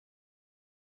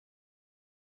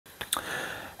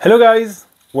Hello guys,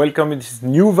 welcome to this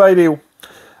new video.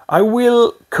 I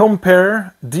will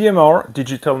compare DMR,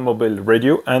 digital mobile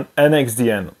radio, and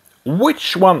NXDN.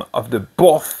 Which one of the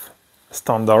both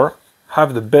standard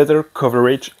have the better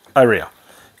coverage area?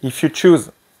 If you choose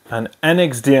an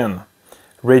NXDN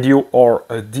radio or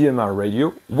a DMR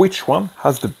radio, which one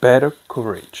has the better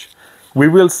coverage? We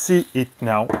will see it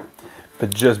now, but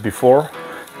just before,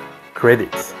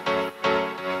 credits.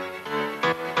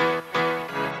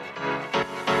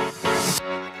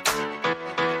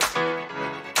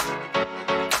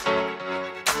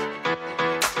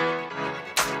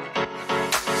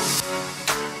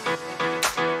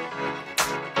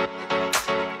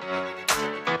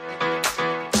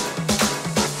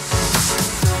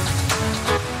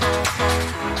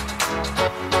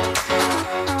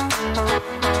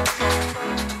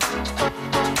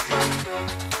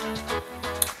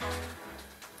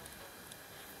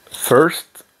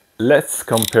 First, let's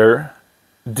compare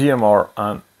DMR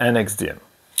and NXDN,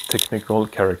 technical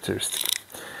characteristics.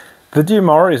 The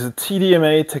DMR is a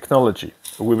TDMA technology.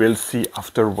 We will see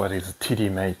after what is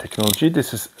TDMA technology.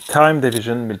 This is time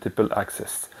division multiple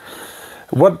access.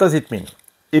 What does it mean?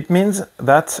 It means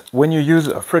that when you use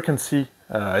a frequency,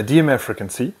 a DMR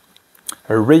frequency,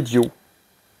 a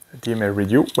DMR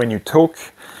radio, when you talk,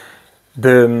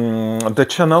 the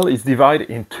channel is divided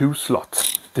in two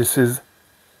slots. This is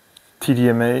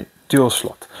TDMA dual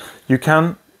slot. You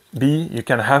can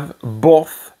have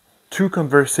both two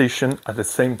conversations at the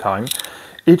same time.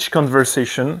 Each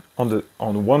conversation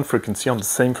on one frequency, on the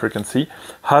same frequency,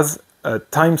 has a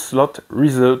time slot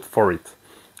reserved for it.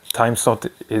 Time slot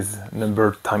is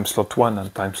numbered time slot 1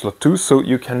 and time slot 2, so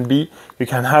you can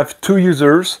have two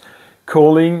users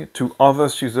calling to other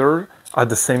users at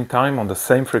the same time on the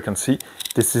same frequency.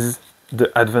 This is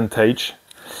the advantage,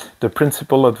 the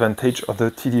principal advantage of the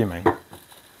TDMA.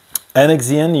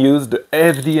 NXDN used the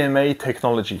FDMA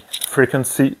technology,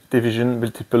 frequency division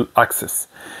multiple access.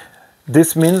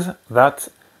 This means that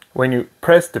when you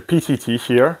press the PTT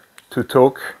here to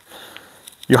talk,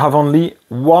 you have only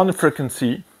one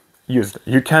frequency used.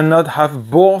 You cannot have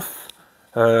both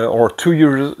or two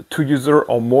users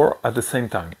or more at the same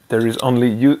time. There is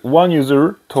only one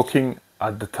user talking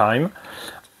at the time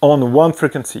on one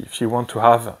frequency. If you want to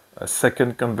have a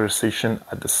second conversation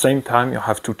at the same time, you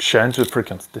have to change the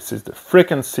frequency. This is the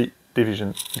frequency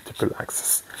division multiple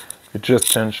access. You just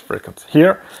change frequency.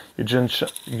 Here, you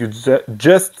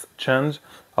just change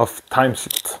of time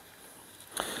slot.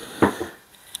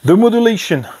 The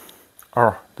modulation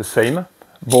are the same.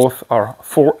 Both are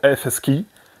 4 key,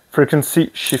 frequency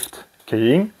shift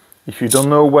keying. If you don't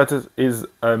know what is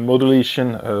a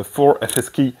modulation 4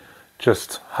 key,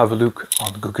 just have a look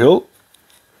on Google.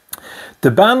 The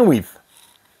bandwidth,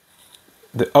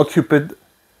 the occupied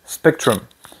spectrum,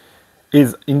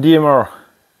 is in DMR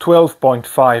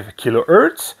 12.5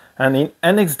 kHz, and in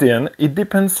NXDN, it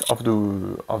depends of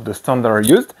the standard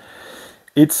used.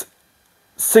 It's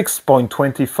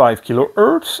 6.25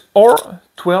 kHz or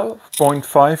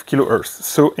 12.5 kHz.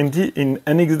 So in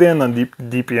NXDN and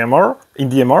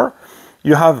DMR,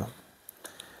 you have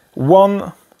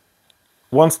one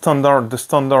standard, the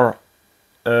standard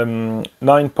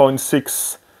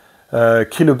 9.6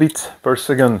 kilobit per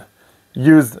second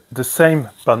used the same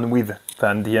bandwidth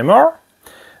than DMR,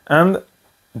 and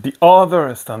the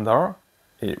other standard,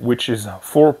 which is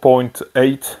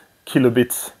 4.8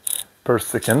 kilobits per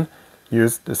second,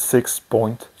 used the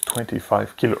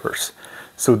 6.25 kilohertz.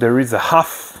 So there is a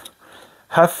half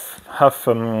the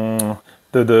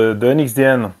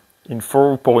NXDN in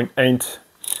 4.8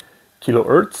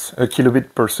 kilohertz, a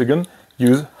kilobit per second,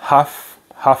 use half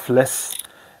less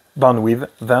bandwidth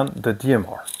than the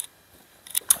DMR.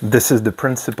 This is the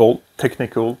principal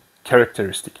technical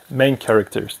characteristic, main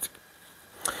characteristic.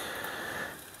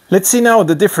 Let's see now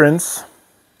the difference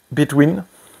between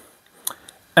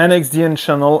NXDN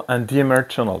channel and DMR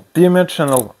channel. DMR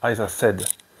channel, as I said,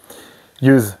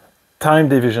 use time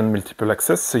division multiple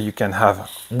access, so you can have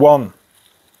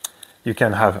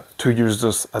two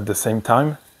users at the same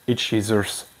time. Each user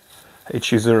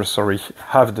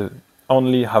have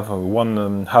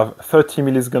 30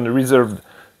 milliseconds reserved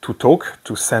to talk,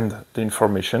 to send the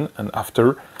information, and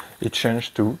after it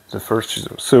changed to the first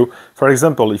user. So, for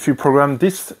example, if you program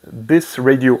this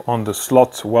radio on the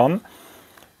slot 1,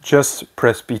 just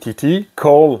press PTT,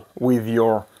 call with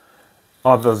your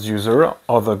other user,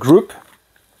 other group.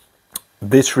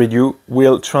 This radio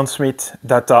will transmit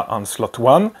data on slot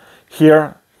 1.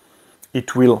 Here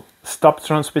it will stop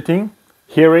transmitting,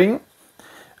 hearing,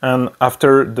 and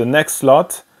after the next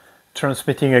slot,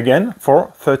 transmitting again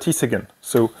for 30 seconds.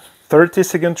 So 30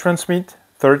 seconds transmit,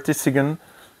 30 seconds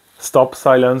stop,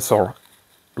 silence, or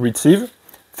receive.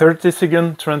 30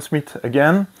 seconds, transmit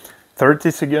again.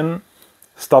 30 seconds,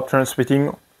 stop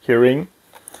transmitting, hearing,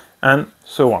 and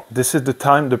so on. This is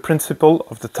the principle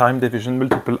of the time division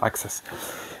multiple access.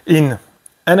 In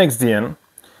NXDN,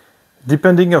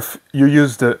 depending if you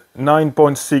use the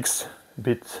 9.6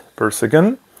 bit per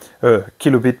second,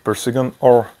 kilobit per second,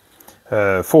 or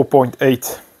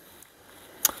 4.8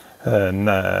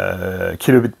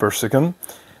 kilobit per second,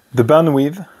 the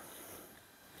bandwidth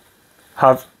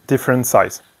have different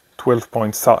size,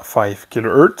 12.5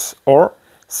 kilohertz or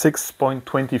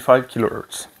 6.25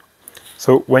 kilohertz.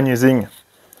 So when using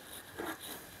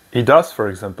IDAS, for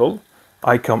example,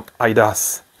 Icom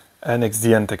IDAS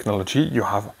NXDN technology, you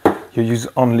use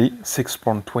only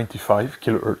 6.25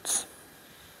 kilohertz.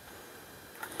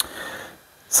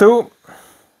 So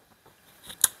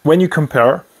when you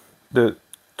compare the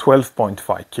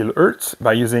 12.5 kilohertz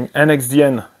by using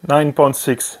NXDN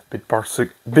 9.6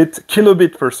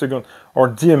 kilobit per second or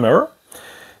DMR,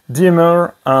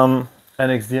 DMR and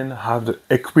NXDN have the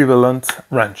equivalent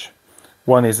range.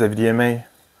 One is FDMA,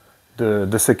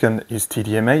 the second is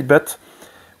TDMA, but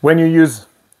when you use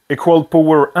equal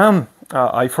power and,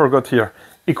 I forgot here,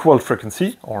 equal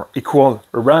frequency or equal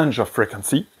range of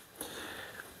frequency,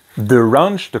 the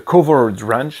covered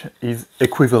range is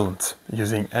equivalent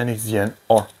using NXDN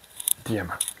or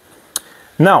DMR.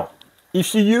 Now,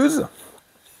 if you use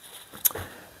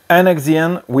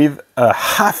NXDN with a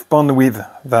half bandwidth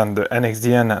than the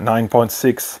NXDN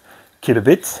 9.6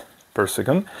 kilobits per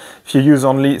second, if you use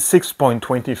only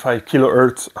 6.25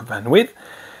 kilohertz of bandwidth,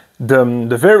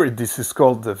 this is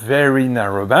called the very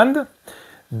narrow band,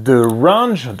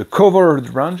 the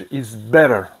covered range is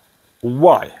better.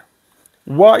 Why?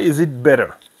 Why is it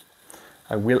better?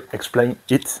 I will explain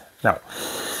it now.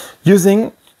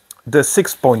 Using the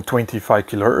 6.25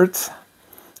 kilohertz,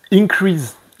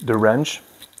 increase the range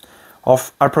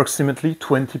of approximately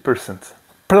 20%,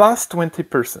 plus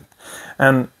 20%.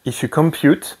 And if you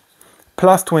compute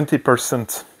plus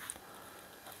 20%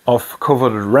 of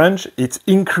covered range, it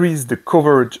increases the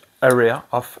coverage area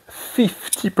of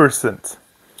 50%.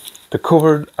 The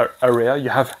covered area, you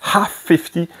have half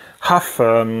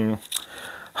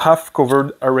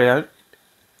covered area,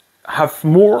 have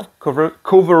more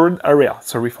covered area.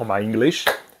 Sorry for my English,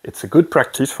 it's a good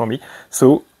practice for me.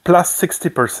 So plus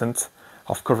 60%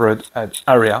 of covered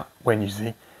area when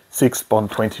using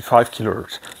 6.25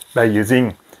 kilohertz by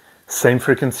using same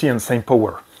frequency and same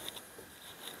power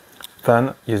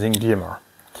than using DMR.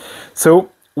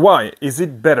 So why is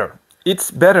it better?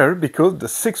 It's better because the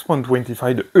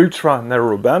 6.25, the ultra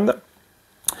narrow band,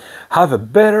 have a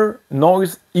better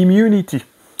noise immunity.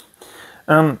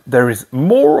 And there is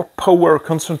more power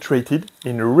concentrated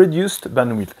in a reduced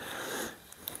bandwidth.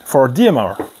 For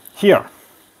DMR, here,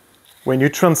 when you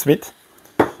transmit,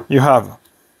 you have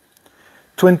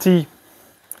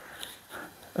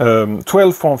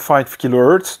 12.5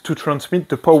 kilohertz to transmit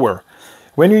the power.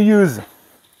 When you use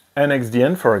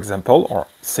NXDN, for example, or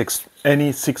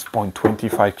any 6.25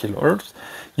 kilohertz,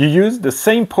 you use the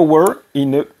same power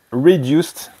in a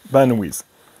reduced bandwidth.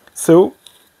 So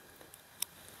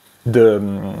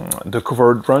the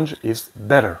covered range is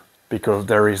better because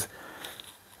there is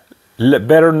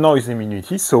better noise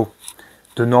immunity. So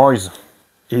the noise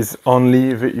is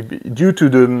only due to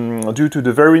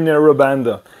the very narrow band.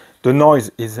 The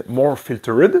noise is more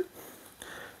filtered,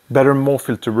 more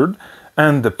filtered,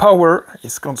 and the power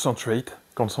is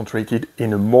concentrated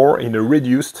in a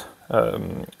reduced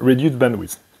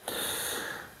bandwidth.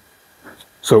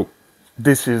 So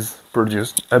this is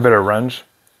produced a better range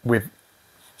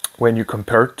when you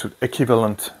compare to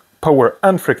equivalent power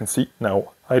and frequency.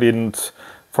 Now, I didn't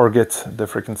forget the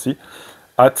frequency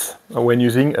when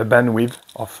using a bandwidth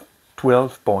of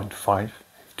 12.5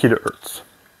 kilohertz.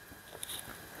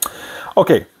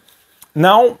 Okay,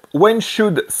 now when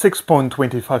should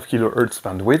 6.25 kilohertz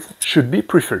bandwidth should be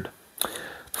preferred?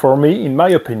 For me, in my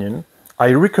opinion,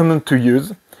 I recommend to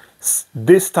use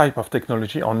this type of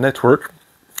technology on network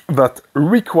that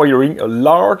requiring a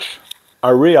large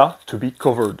area to be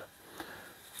covered.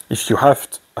 If you have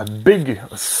a very,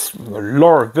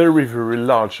 very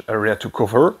large area to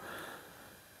cover,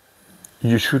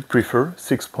 you should prefer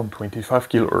 6.25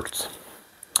 kilohertz.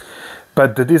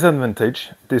 But the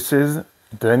disadvantage, this is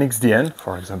the NXDN,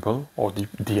 for example, or the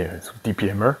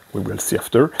DPMR, we will see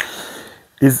after,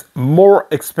 is more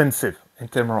expensive in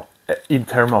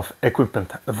terms of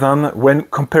equipment than when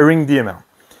comparing DMR.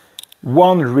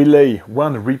 One relay,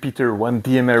 one repeater, one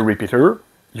DMR repeater,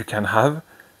 you can have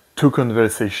two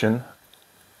conversations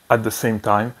at the same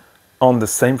time on the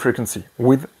same frequency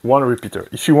with one repeater.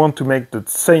 If you want to make the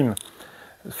same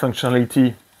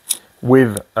functionality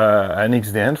with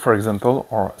NXDN, for example,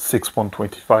 or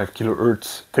 6.25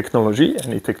 kilohertz technology,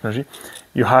 any technology,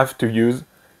 you have to use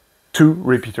 2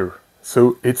 repeaters.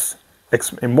 So it's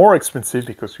more expensive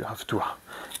because you have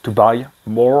to buy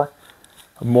more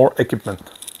equipment.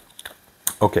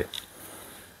 Okay.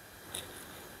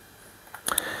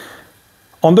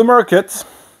 On the market,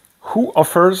 who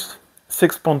offers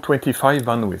 6.25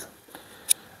 bandwidth?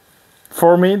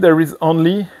 For me, there is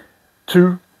only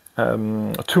two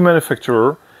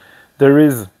manufacturers. There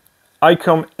is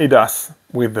Icom ADAS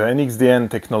with the NXDN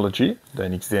technology, the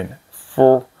NXDN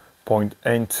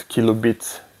 4.8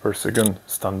 kilobits per second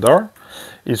standard,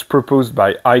 is proposed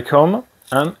by Icom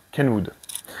and Kenwood.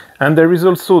 And there is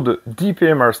also the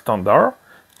DMR standard,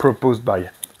 proposed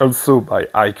also by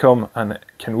Icom and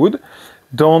Kenwood.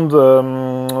 Don't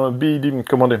be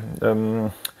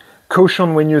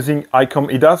caution when using Icom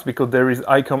ADAS, because there is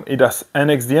Icom ADAS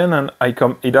NXDN and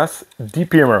Icom ADAS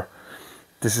DMR.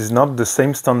 This is not the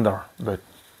same standard, but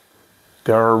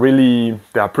they are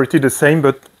pretty the same,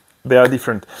 but they are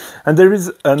different. And there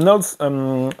is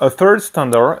a third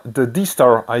standard, the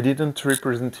D-Star. I didn't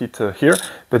represent it here,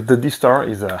 but the D-Star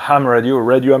is a ham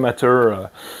radio amateur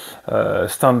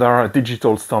standard, a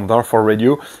digital standard for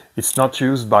radio. It's not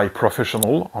used by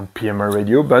professional on PMR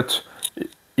radio, but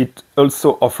it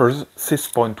also offers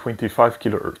 6.25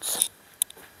 kilohertz.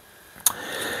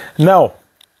 Now,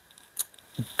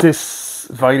 this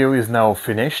video is now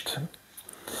finished.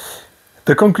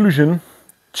 The conclusion: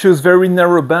 choose very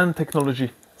narrow band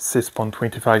technology,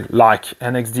 6.25, like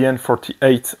NXDN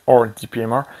 48 or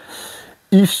DMR,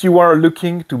 if you are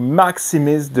looking to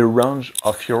maximize the range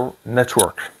of your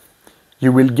network.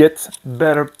 You will get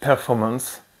better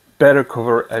performance, better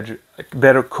cover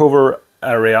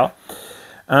area,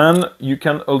 and you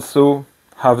can also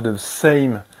have the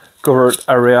same covered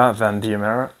area than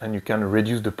DMR, and you can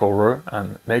reduce the power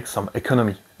and make some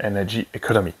energy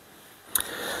economy.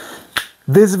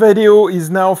 This video is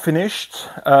now finished.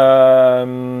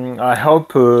 I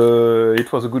hope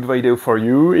it was a good video for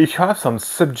you. If you have some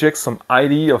subjects, some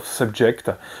idea of subject,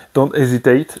 don't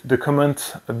hesitate. The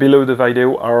comments below the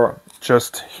video are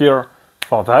just here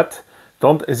for that.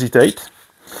 Don't hesitate.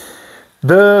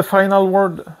 The final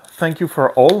word: thank you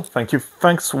for all.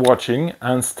 Thanks for watching,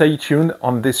 and stay tuned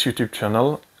on this YouTube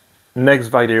channel. Next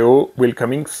video will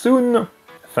coming soon.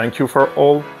 Thank you for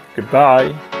all.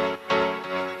 Goodbye.